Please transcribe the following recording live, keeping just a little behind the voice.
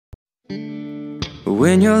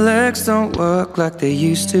when your legs don't work like they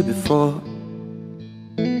used to before,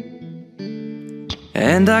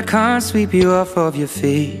 and I can't sweep you off of your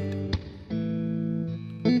feet.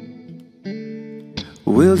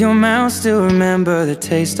 Will your mouth still remember the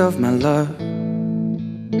taste of my love?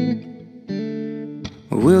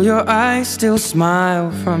 Will your eyes still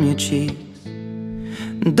smile from your cheeks?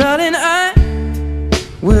 Darling, I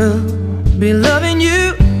will be loving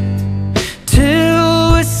you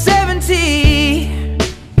till we're 70.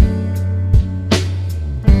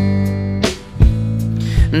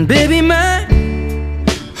 And baby, my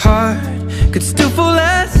heart could still fall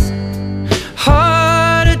as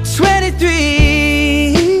hard at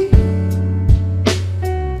 23.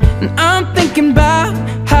 And I'm thinking about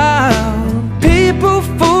how people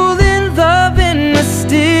fall in love in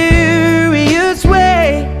mysterious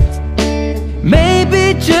ways.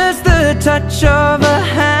 Maybe just the touch of a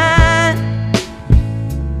hand.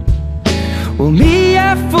 Well, me,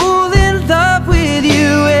 I fall in love with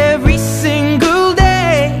you every single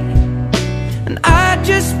day, and I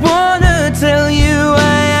just wanna tell you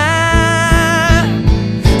I am.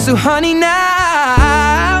 So honey,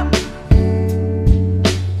 now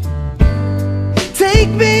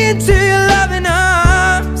take me into your loving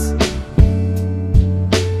arms.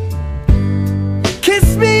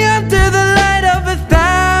 Kiss me under the light of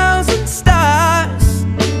 1,000 stars.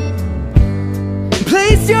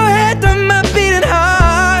 Place your head on my beating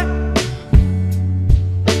heart.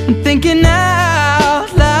 I'm thinking out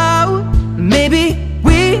loud, maybe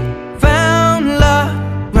we found love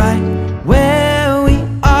right where we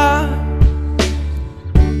are.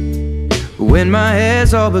 When my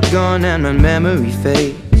hair's all but gone and my memory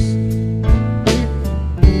fades,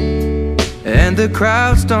 and the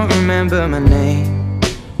crowds don't remember my name,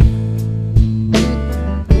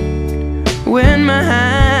 when my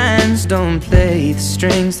hands don't play the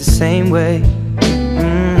strings the same way,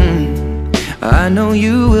 I know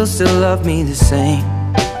you will still love me the same.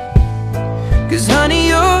 'Cause honey,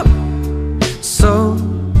 your soul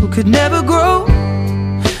could never grow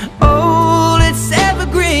old, it's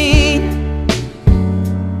evergreen.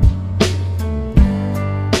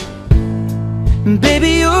 And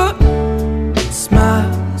baby, your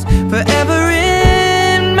smile's forever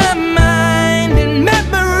in my mind and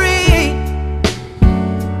memory.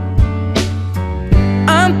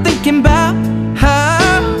 I'm thinking about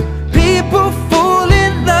how people fall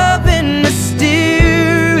in love in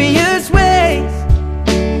mysterious ways,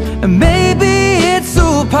 and maybe it's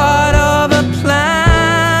all part of a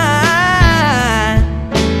plan.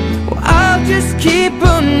 Well, I'll just keep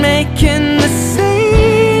on making the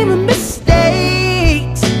same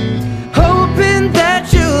mistakes, hoping that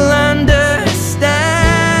you'll understand.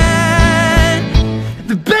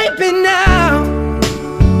 But baby, now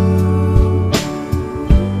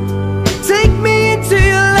take me into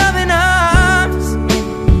your loving arms.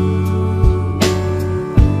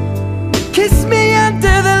 Kiss me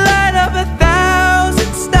under the light of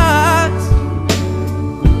 1,000 stars.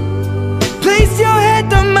 Place your head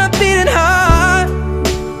on my beating heart.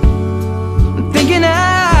 I'm thinking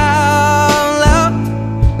out loud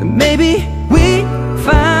that maybe we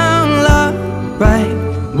found love right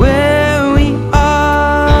where we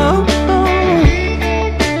are.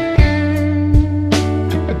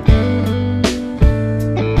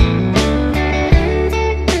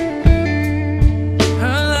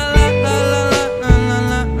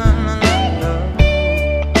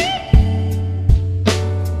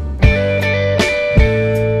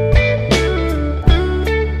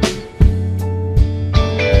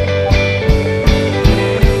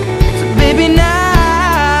 So baby,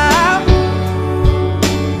 now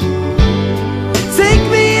take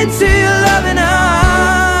me into your loving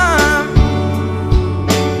arms.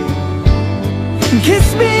 Kiss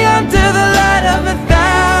me under the light of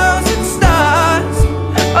 1,000 stars.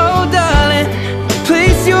 Oh darling,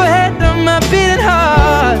 place your head on my beating heart.